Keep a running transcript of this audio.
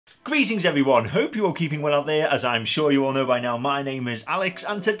Greetings everyone, hope you're all keeping well out there. As I'm sure you all know by now, my name is Alex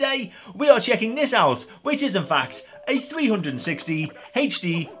and today we are checking this out, which is in fact a 360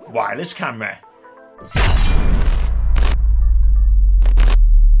 HD wireless camera.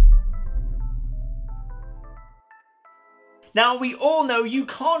 Now, we all know you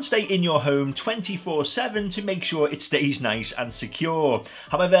can't stay in your home 24/7 to make sure it stays nice and secure.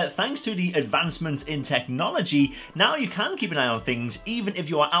 However, thanks to the advancement in technology, now you can keep an eye on things even if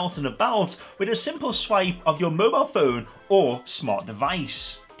you are out and about with a simple swipe of your mobile phone or smart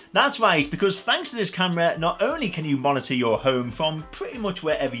device. That's right, because thanks to this camera, not only can you monitor your home from pretty much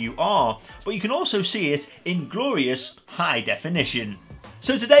wherever you are, but you can also see it in glorious high definition.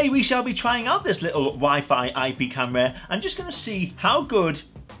 So today we shall be trying out this little Wi-Fi IP camera and just going to see how good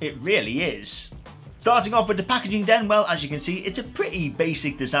it really is. Starting off with the packaging then, well, as you can see, it's a pretty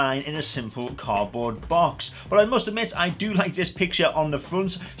basic design in a simple cardboard box. But I must admit, I do like this picture on the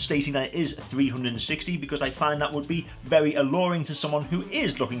front stating that it is 360 because I find that would be very alluring to someone who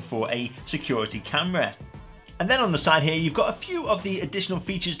is looking for a security camera. And then on the side here, you've got a few of the additional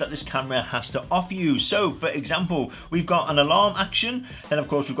features that this camera has to offer you. So for example, we've got an alarm action. Then of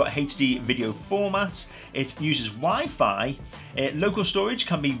course, we've got HD video format. It uses Wi-Fi. Local storage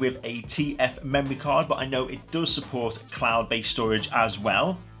can be with a TF memory card, but I know it does support cloud-based storage as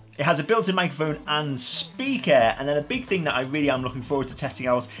well. It has a built-in microphone and speaker, and then a big thing that I really am looking forward to testing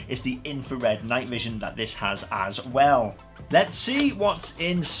out is the infrared night vision that this has as well. Let's see what's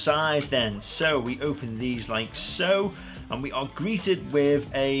inside then. So we open these like so, and we are greeted with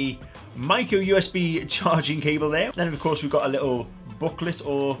a micro USB charging cable there. Then of course we've got a little booklet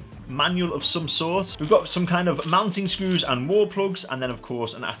or manual of some sort. We've got some kind of mounting screws and wall plugs, and then of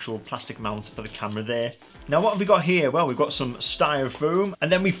course an actual plastic mount for the camera there. Now what have we got here? Well, we've got some styrofoam,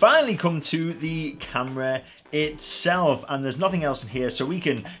 and then we finally come to the camera itself, and there's nothing else in here, so we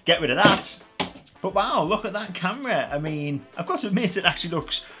can get rid of that. But wow, look at that camera. I mean, I've got to admit it actually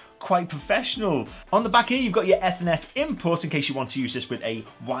looks quite professional. On the back here, you've got your Ethernet input in case you want to use this with a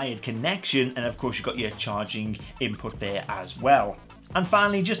wired connection, and of course you've got your charging input there as well. And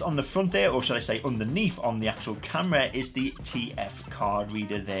finally, just on the front there, or should I say underneath on the actual camera, is the TF card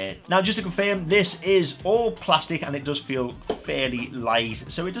reader there. Now, just to confirm, this is all plastic and it does feel fairly light,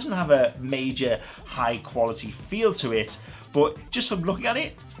 so it doesn't have a major high quality feel to it, but just from looking at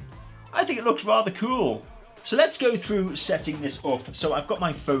it, I think it looks rather cool. So let's go through setting this up. So I've got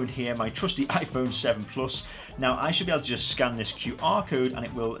my phone here, my trusty iPhone 7 Plus. Now I should be able to just scan this QR code and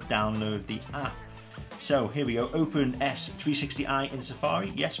it will download the app. So here we go, open S360i in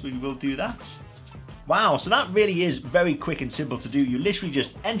Safari. Yes, we will do that. Wow, so that really is very quick and simple to do. You literally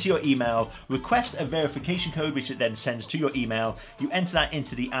just enter your email, request a verification code, which it then sends to your email. You enter that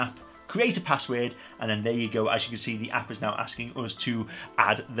into the app, create a password, and then there you go. As you can see, the app is now asking us to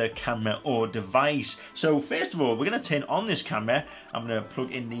add the camera or device. So first of all, we're going to turn on this camera. I'm going to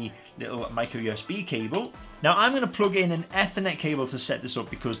plug in the little micro USB cable. Now I'm going to plug in an Ethernet cable to set this up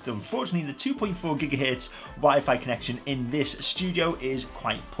because unfortunately the 2.4 gigahertz Wi-Fi connection in this studio is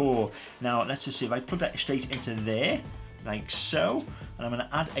quite poor. Now let's just see if I plug that straight into there, like so, and I'm going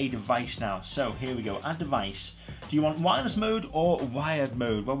to add a device now. So here we go, add device. Do you want wireless mode or wired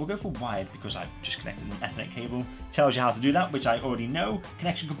mode? Well, we'll go for wired because I've just connected an Ethernet cable. Tells you how to do that, which I already know.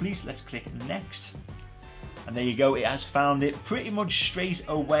 Connection complete, let's click next. And there you go, it has found it pretty much straight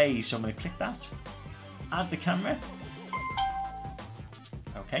away. So I'm going to click that, add the camera.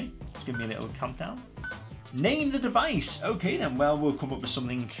 Okay, just give me a little countdown. Name the device. Okay then, well, we'll come up with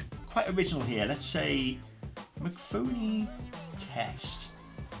something quite original here. Let's say McPhony test.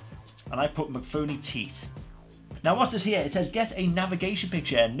 And I put McPhony teeth. Now what says here? It says get a navigation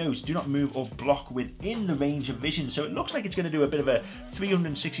picture. Note, do not move or block within the range of vision. So it looks like it's going to do a bit of a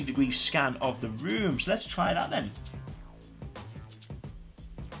 360-degree scan of the room. So let's try that then.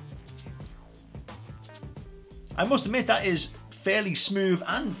 I must admit that is fairly smooth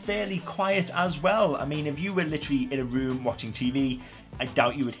and fairly quiet as well. I mean, if you were literally in a room watching TV, I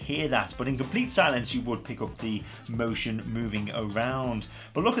doubt you would hear that, but in complete silence you would pick up the motion moving around.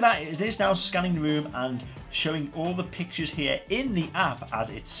 But look at that, it is now scanning the room and showing all the pictures here in the app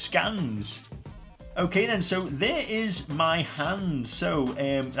as it scans. Okay then, so there is my hand. So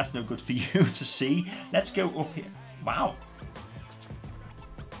that's no good for you to see. Let's go up here. Wow.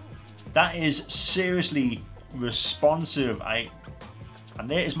 That is seriously responsive. And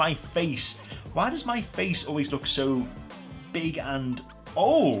there is my face. Why does my face always look so big and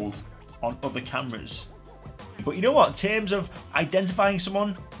old on other cameras? But you know what, in terms of identifying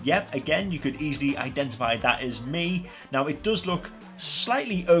someone, yep, again, you could easily identify that as me. Now it does look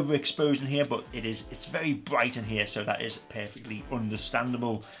slightly overexposed in here, but it's very bright in here, so that is perfectly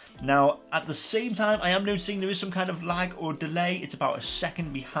understandable. Now, at the same time, I am noticing there is some kind of lag or delay. It's about a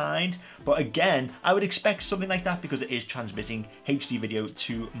second behind, but again, I would expect something like that because it is transmitting HD video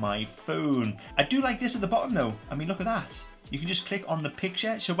to my phone. I do like this at the bottom though. I mean, look at that. You can just click on the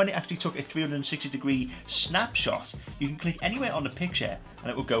picture. So when it actually took a 360-degree snapshot, you can click anywhere on the picture and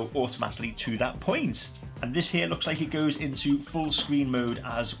it will go automatically to that point. And this here looks like it goes into full screen mode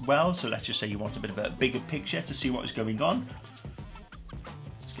as well. So let's just say you want a bit of a bigger picture to see what is going on.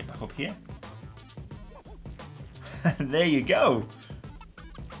 Let's get back up here. And there you go.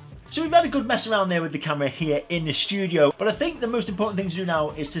 So we've had a good mess around there with the camera here in the studio, but I think the most important thing to do now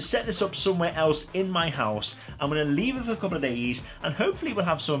is to set this up somewhere else in my house. I'm going to leave it for a couple of days and hopefully we'll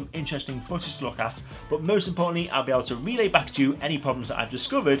have some interesting footage to look at, but most importantly I'll be able to relay back to you any problems that I've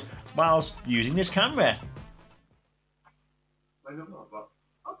discovered whilst using this camera. Upstairs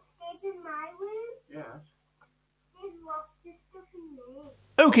in my room? Yes. There's lots of stuff in there.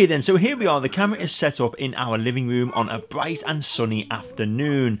 Okay then, so here we are, the camera is set up in our living room on a bright and sunny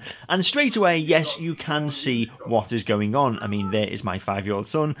afternoon. And straight away, yes, you can see what is going on. I mean, there is my 5-year-old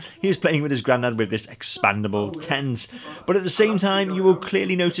son. He is playing with his granddad with this expandable tent. But at the same time, you will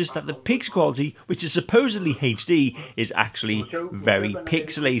clearly notice that the picture quality, which is supposedly HD, is actually very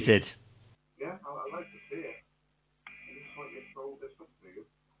pixelated. Yeah, I like to see it. I just want you to throw this up to you.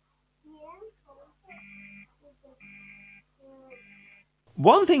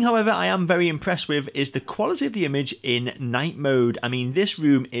 One thing, however, I am very impressed with is the quality of the image in night mode. I mean, this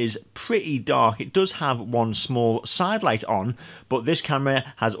room is pretty dark. It does have one small side light on, but this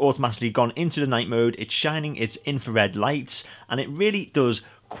camera has automatically gone into the night mode. It's shining its infrared lights, and it really does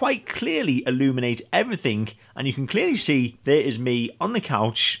quite clearly illuminate everything. And you can clearly see there is me on the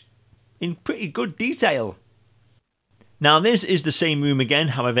couch in pretty good detail. Now this is the same room again,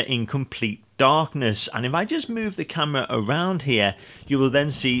 however in complete darkness, and if I just move the camera around here, you will then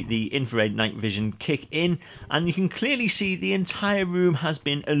see the infrared night vision kick in, and you can clearly see the entire room has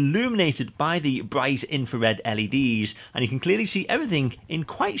been illuminated by the bright infrared LEDs, and you can clearly see everything in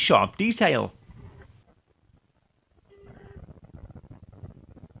quite sharp detail.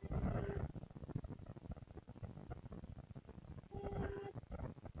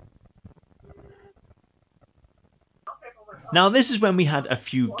 Now this is when we had a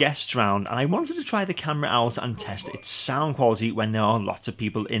few guests round and I wanted to try the camera out and test its sound quality when there are lots of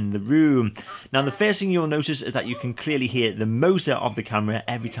people in the room. Now the first thing you'll notice is that you can clearly hear the motor of the camera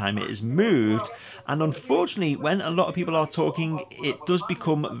every time it is moved, and unfortunately when a lot of people are talking it does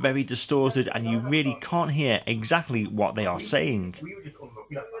become very distorted and you really can't hear exactly what they are saying.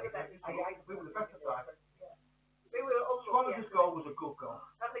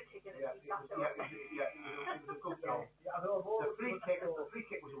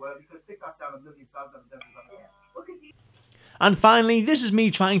 And finally, this is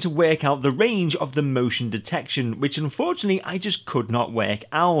me trying to work out the range of the motion detection, which unfortunately I just could not work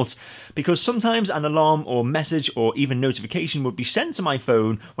out, because sometimes an alarm or message or even notification would be sent to my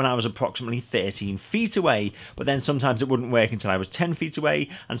phone when I was approximately 13 feet away, but then sometimes it wouldn't work until I was 10 feet away,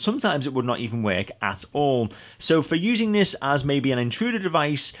 and sometimes it would not even work at all. So for using this as maybe an intruder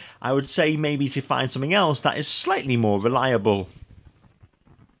device, I would say maybe to find something else that is slightly more reliable.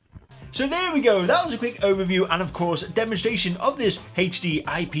 So there we go, that was a quick overview and of course demonstration of this HD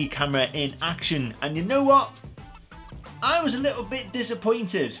IP camera in action, and you know what? I was a little bit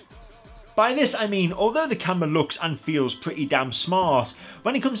disappointed. By this I mean, although the camera looks and feels pretty damn smart,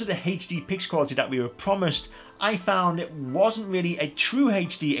 when it comes to the HD picture quality that we were promised, I found it wasn't really a true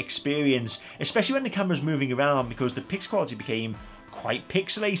HD experience, especially when the camera's moving around, because the picture quality became quite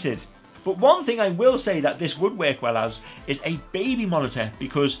pixelated. But one thing I will say that this would work well as is a baby monitor,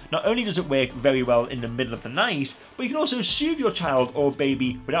 because not only does it work very well in the middle of the night, but you can also soothe your child or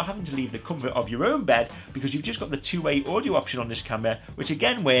baby without having to leave the comfort of your own bed, because you've just got the two-way audio option on this camera, which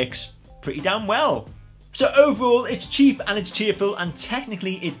again works pretty damn well. So overall, it's cheap and it's cheerful, and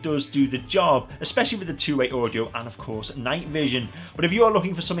technically it does do the job, especially with the two-way audio and of course night vision. But if you are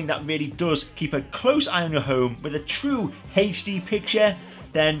looking for something that really does keep a close eye on your home with a true HD picture,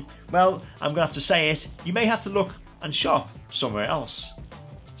 then, well, I'm going to have to say it, you may have to look and shop somewhere else.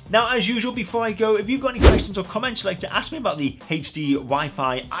 Now, as usual, before I go, if you've got any questions or comments you'd like to ask me about the HD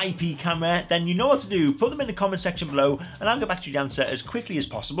Wi-Fi IP camera, then you know what to do. Put them in the comment section below and I'll get back to you the answer as quickly as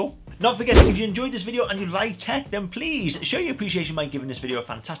possible. Not forgetting, if you enjoyed this video and you like tech, then please show your appreciation by giving this video a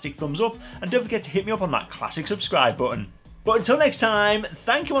fantastic thumbs up, and don't forget to hit me up on that classic subscribe button. But until next time,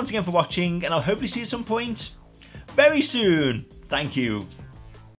 thank you once again for watching, and I'll hopefully see you at some point very soon. Thank you.